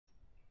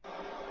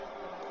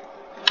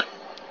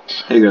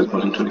Hey guys,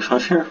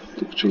 Button25 here.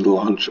 Between the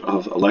launch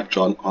of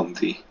Electron on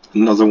the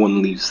Another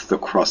One Leaves the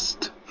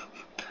Crust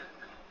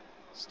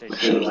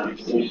mission.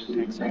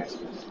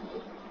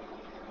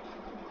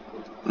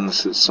 And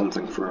this is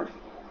something for,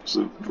 it's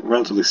a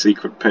relatively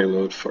secret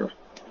payload for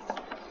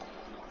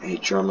a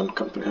German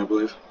company, I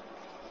believe.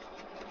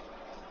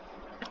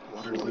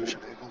 Water deluge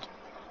enabled.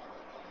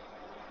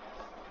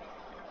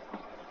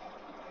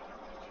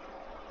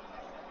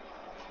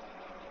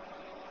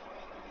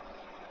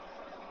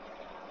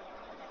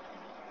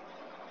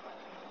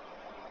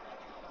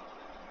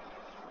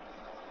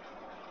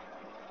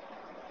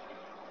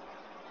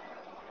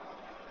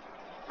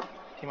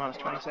 T-minus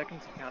 20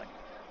 seconds and counting.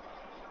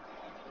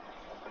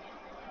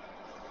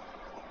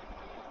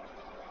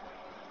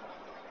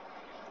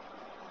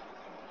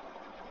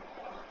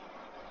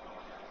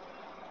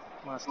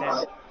 Minus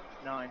 10,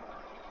 9,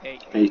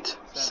 8,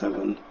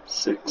 7,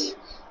 6,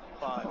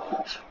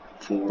 5,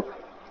 4,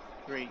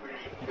 3,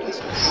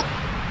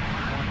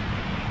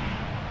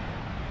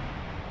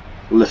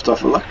 lift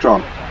off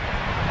Electron.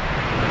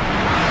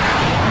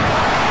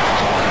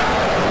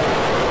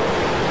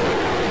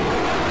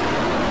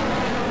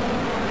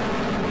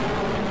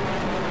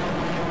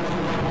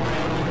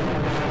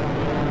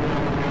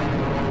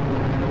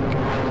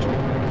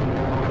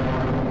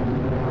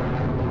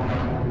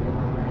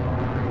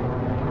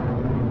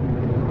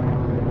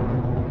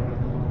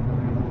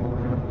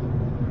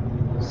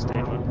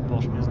 Stage 1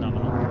 propulsion is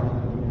nominal.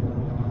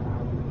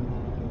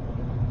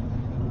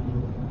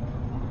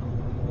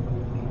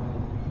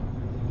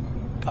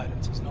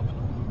 Guidance is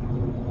nominal.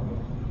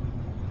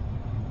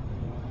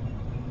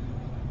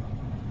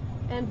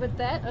 And with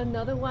that,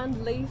 another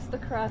one leaves the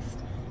crust.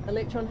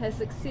 Electron has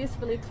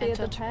successfully cleared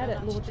the pad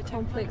at Launch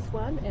Complex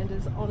 1 and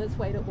is on its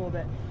way to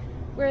orbit.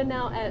 We're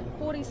now at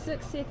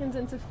 46 seconds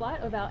into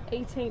flight of our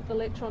 18th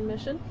Electron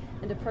mission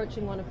and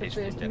approaching one of the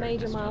first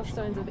major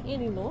milestones of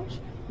any launch,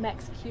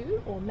 Max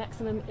Q, or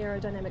Maximum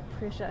Aerodynamic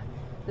Pressure.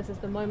 This is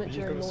the moment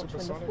during launch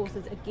when the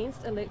forces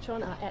against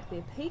Electron are at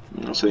their peak.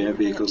 So yeah,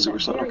 vehicle Very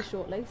supersonic.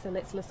 shortly, so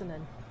let's listen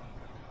in.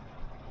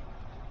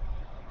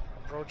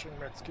 Approaching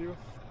Max Q.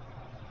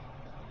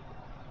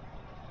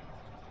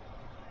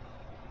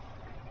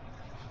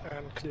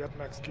 And cleared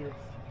Max Q.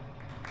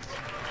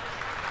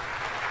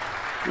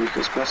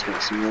 Vehicles past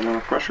maximum amount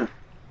of pressure.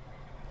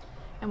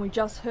 And we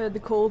just heard the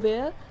call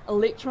there.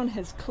 Electron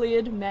has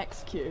cleared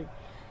Max Q.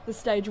 The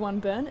stage 1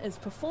 burn is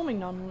performing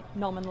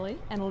nominally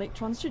and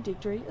Electron's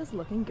trajectory is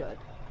looking good.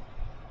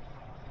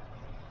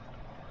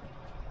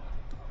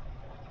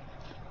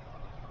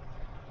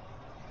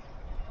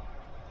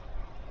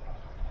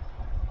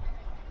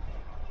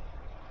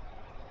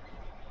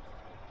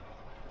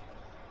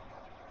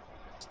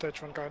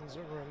 Stage 1 guidance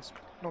remains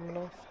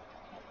nominal.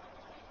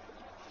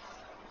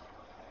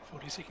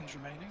 40 seconds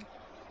remaining.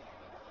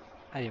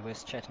 AD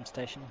West Chatham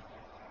Station.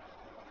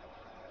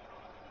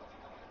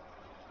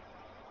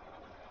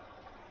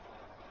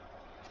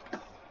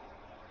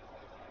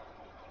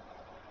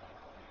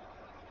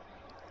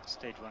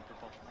 Stage 1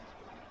 propulsion.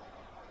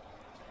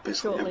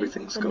 Basically Shortly,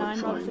 everything's the going 9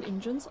 fine. Rutherford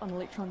engines on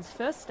Electron's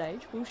first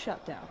stage will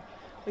shut down.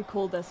 We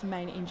call this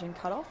main engine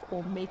cutoff,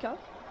 or MECO.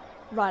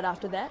 Right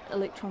after that,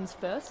 Electron's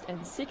first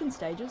and second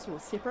stages will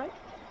separate,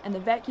 and the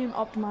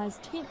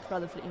vacuum-optimized 10th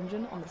Rutherford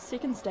engine on the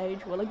second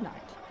stage will ignite.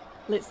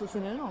 Let's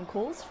listen in on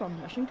calls from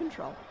Mission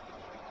Control.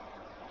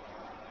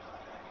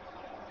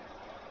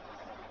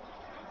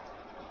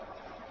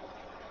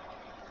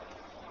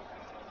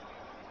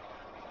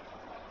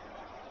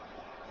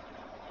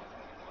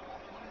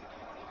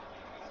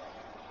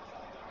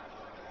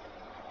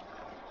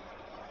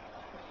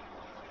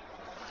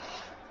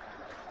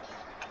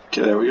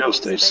 Okay, there we go,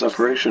 stage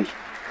separation.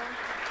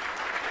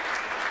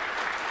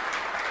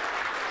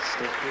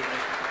 Stage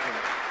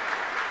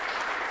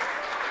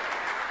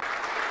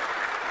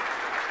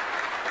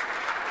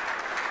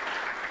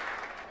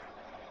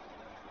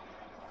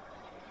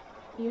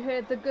 2 You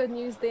heard the good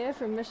news there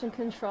from Mission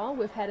Control.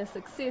 We've had a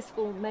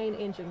successful main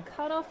engine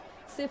cutoff,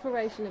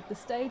 separation of the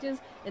stages,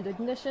 and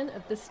ignition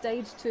of the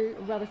Stage 2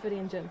 Rutherford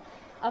engine.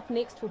 Up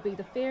next will be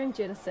the fairing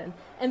jettison.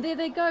 And there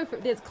they go,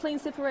 there's clean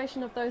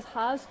separation of those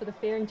halves for the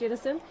fairing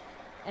jettison.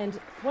 And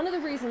one of the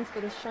reasons for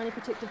this shiny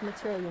protective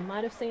material you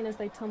might have seen as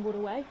they tumbled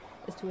away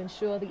is to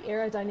ensure the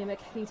aerodynamic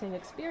heating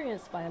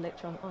experienced by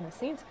Electron on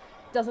ascent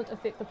doesn't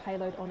affect the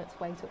payload on its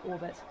way to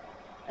orbit.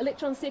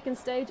 Electron's second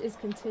stage is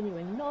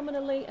continuing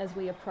nominally as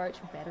we approach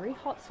battery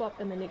hot swap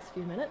in the next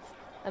few minutes,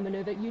 a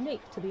maneuver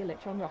unique to the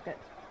Electron rocket.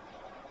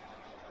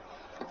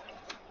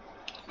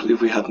 I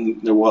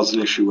believe there was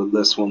an issue with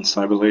this once,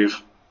 I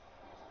believe.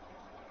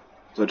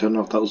 I don't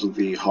know if that was with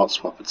the hot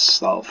swap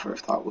itself or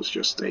if that was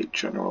just a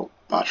general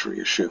battery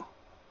issue.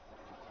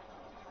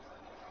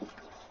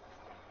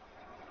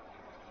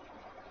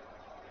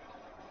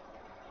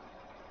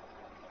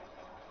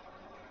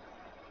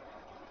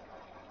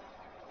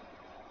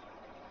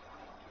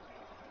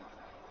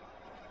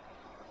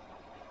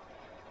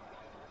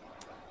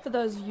 For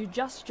those of you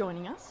just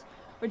joining us,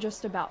 We're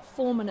just about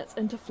 4 minutes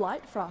into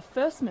flight for our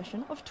first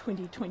mission of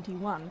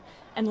 2021,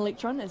 and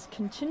Electron is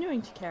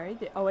continuing to carry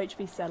the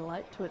OHB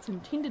satellite to its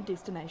intended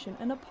destination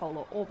in a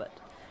polar orbit.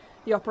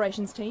 The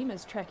operations team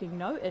is tracking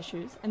no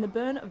issues, and the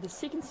burn of the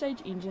second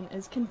stage engine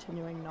is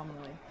continuing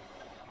nominally.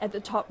 At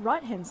the top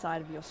right hand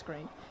side of your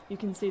screen, you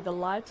can see the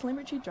live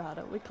telemetry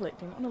data we're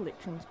collecting on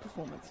Electron's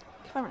performance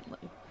currently.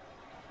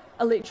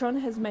 Electron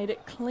has made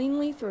it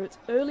cleanly through its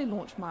early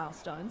launch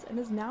milestones and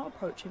is now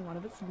approaching one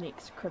of its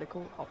next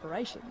critical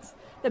operations,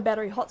 the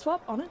battery hot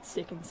swap on its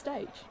second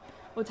stage.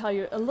 We'll tell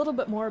you a little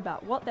bit more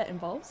about what that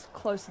involves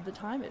close to the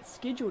time it's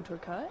scheduled to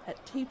occur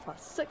at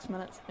T+6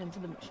 minutes into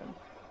the mission.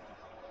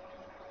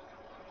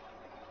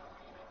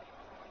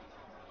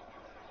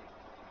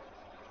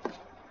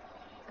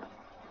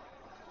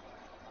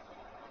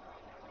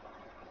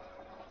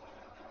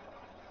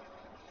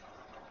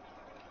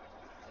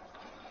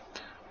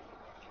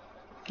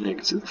 You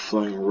can see it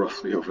flying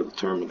roughly over the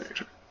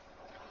Terminator.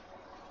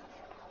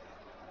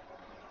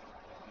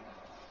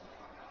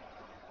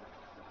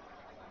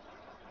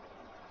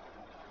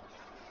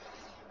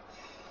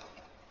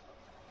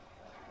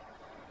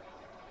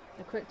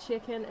 A quick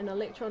check-in, and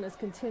Electron is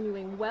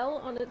continuing well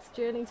on its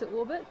journey to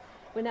orbit.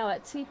 We're now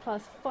at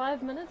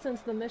T+5 minutes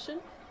into the mission,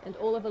 and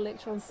all of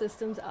Electron's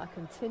systems are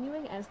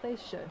continuing as they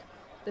should.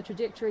 The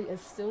trajectory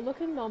is still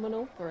looking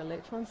nominal for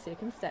Electron's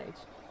second stage.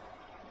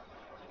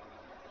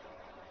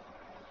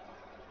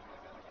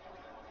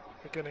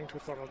 Beginning to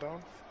throttle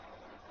down.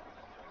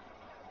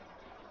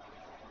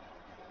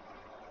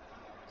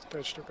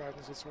 Stage 2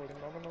 guidance is holding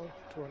nominal,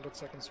 200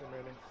 seconds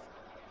remaining.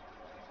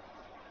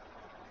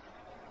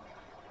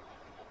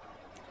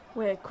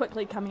 We're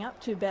quickly coming up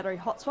to battery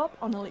hot swap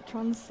on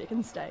Electron's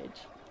second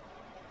stage.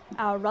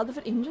 Our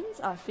Rutherford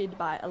engines are fed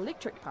by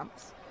electric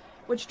pumps,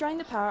 which drain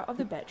the power of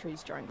the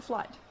batteries during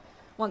flight.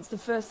 Once the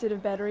first set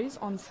of batteries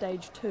on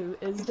stage 2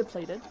 is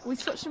depleted, we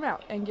switch them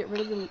out and get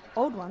rid of the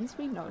old ones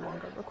we no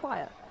longer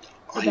require.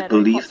 I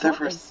believe there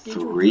were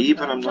 3,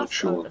 but I'm not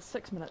sure. Over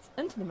 6 minutes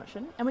into the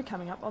mission, and we're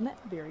coming up on that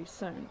very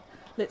soon.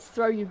 Let's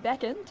throw you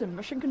back into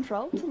mission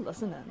control to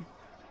listen in.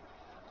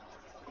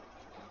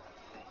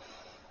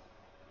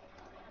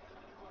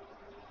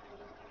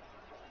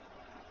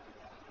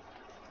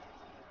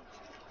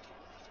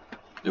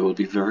 It will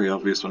be very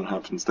obvious when it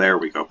happens. There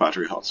we go,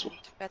 battery hot swap.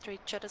 Battery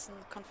jettison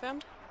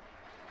confirmed.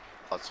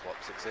 Hot swap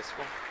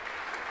successful.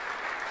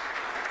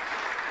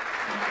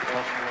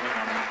 Propulsion holding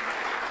nominal.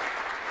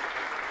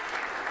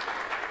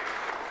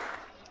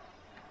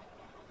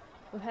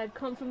 We've had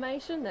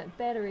confirmation that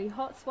battery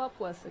hot swap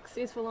was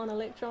successful on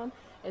Electron,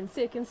 and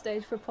second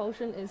stage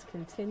propulsion is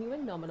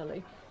continuing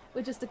nominally.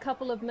 We're just a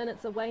couple of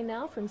minutes away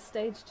now from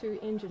stage 2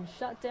 engine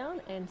shutdown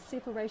and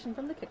separation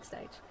from the kick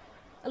stage.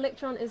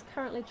 Electron is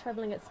currently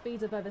travelling at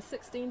speeds of over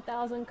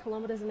 16,000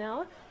 kilometers an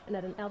hour and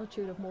at an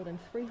altitude of more than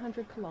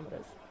 300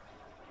 kilometers.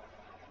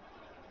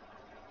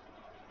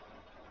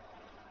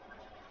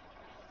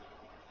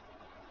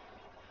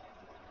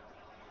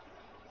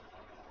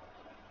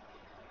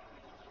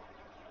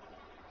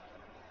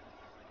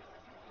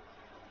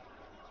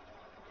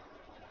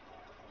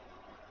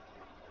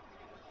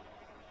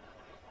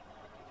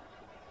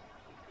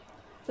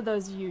 For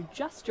those of you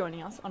just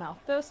joining us on our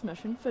first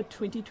mission for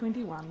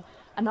 2021,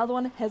 another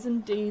one has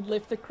indeed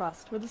left the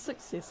crust with a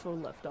successful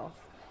liftoff.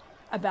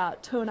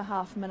 About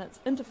 2.5 minutes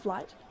into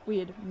flight, we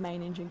had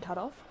main engine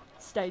cutoff,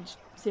 stage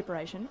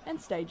separation,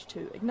 and stage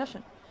 2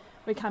 ignition.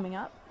 We're coming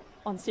up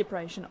on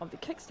separation of the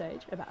kick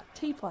stage about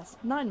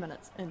T+9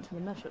 minutes into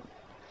the mission.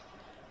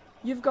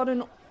 You've got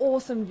an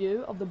awesome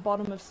view of the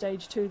bottom of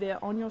stage 2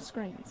 there on your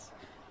screens.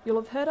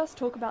 You'll have heard us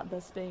talk about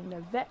this being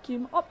the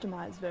vacuum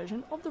optimized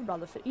version of the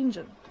Rutherford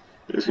engine.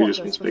 What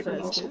this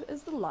refers to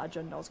is the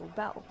larger nozzle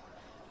bell.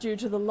 Due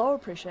to the lower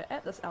pressure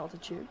at this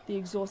altitude, the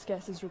exhaust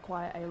gases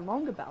require a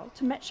longer bell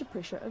to match the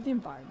pressure of the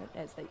environment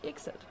as they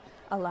exit,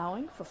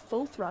 allowing for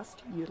full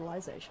thrust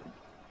utilization.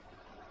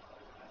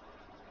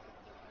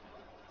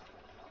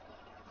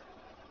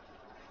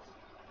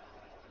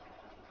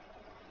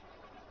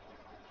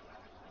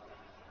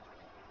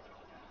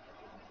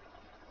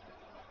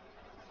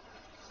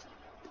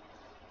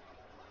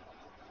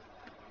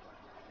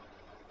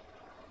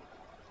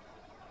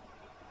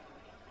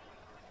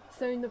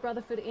 Soon the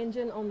Rutherford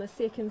engine on the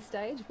second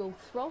stage will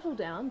throttle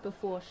down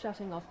before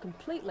shutting off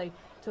completely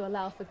to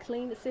allow for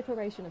clean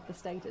separation of the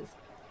stages.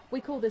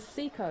 We call this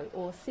SECO,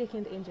 or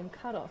second engine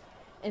cutoff,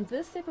 and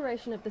this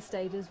separation of the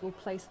stages will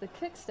place the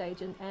kick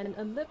stage in an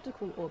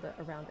elliptical orbit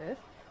around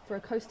Earth for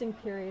a coasting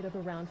period of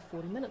around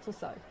 40 minutes or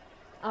so.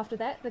 After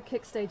that, the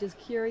kick stage's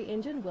Curie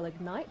engine will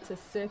ignite to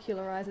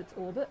circularize its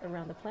orbit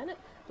around the planet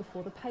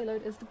before the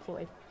payload is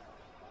deployed.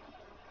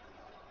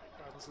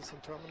 Guidance is in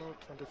terminal,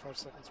 25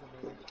 seconds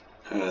remaining.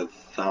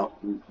 That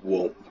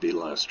won't be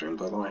live streamed,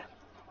 by the way.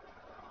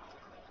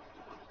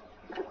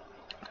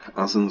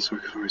 As in the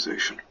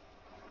circularization.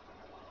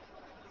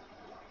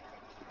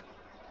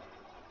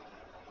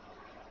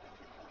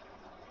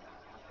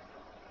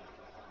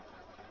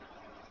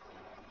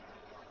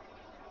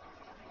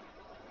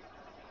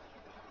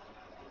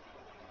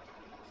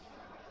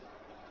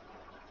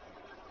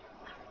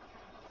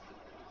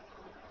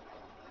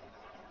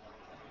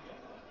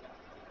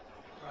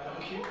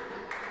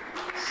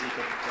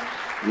 second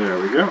attempt. There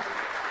we go.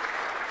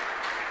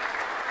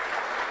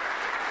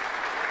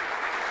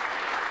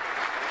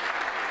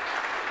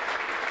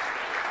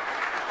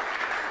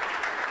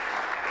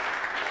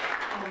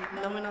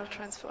 Nominal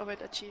transfer orbit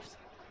achieved.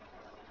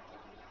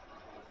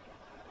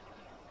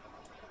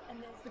 And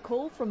there's the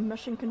call from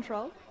Mission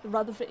Control. The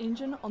Rutherford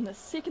engine on the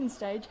second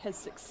stage has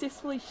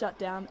successfully shut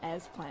down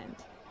as planned,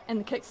 and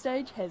the kick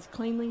stage has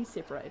cleanly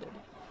separated.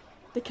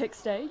 The kick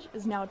stage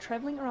is now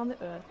travelling around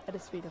the Earth at a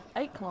speed of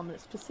 8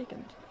 kilometers per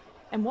second,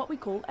 and what we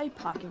call a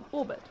parking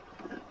orbit.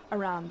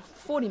 Around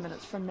 40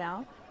 minutes from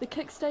now, the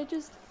kick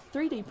stage's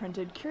 3D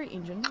printed Curie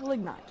engine will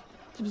ignite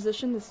to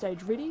position the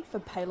stage ready for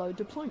payload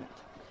deployment.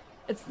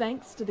 It's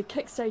thanks to the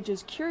kick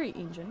stage's Curie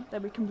engine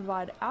that we can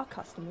provide our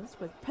customers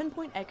with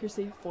pinpoint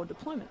accuracy for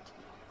deployment,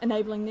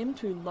 enabling them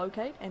to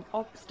locate and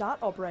start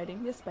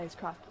operating their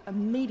spacecraft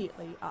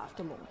immediately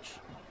after launch.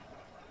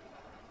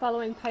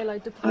 Following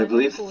payload deployment, I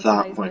believe for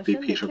that today's might be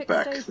mission, Peter the kick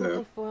Beck, stage will the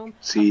perform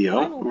a CEO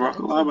final of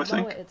Rocket burn Lab, to I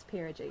think. lower its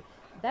perigee.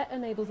 That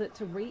enables it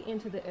to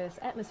re-enter the Earth's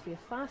atmosphere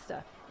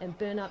faster and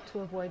burn up to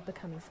avoid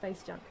becoming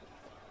space junk.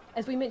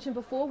 As we mentioned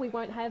before, we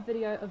won't have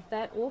video of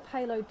that or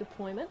payload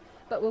deployment,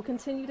 but we'll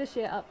continue to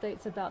share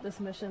updates about this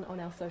mission on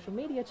our social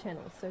media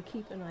channels, so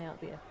keep an eye out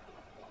there.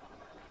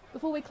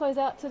 Before we close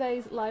out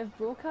today's live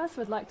broadcast,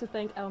 we'd like to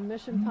thank our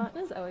mission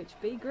partners,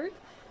 OHB Group.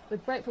 We're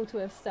grateful to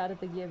have started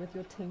the year with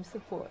your team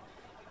support.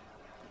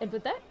 And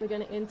with that, we're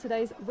going to end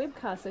today's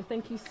webcast, so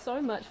thank you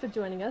so much for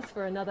joining us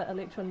for another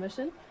Electron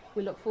mission.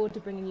 We look forward to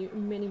bringing you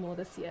many more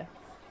this year.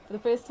 For the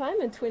first time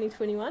in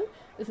 2021,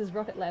 this is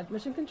Rocket Lab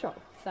Mission Control,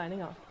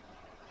 signing off.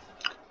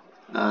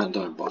 And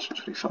I'm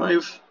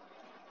Boston25.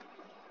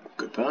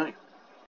 Goodbye.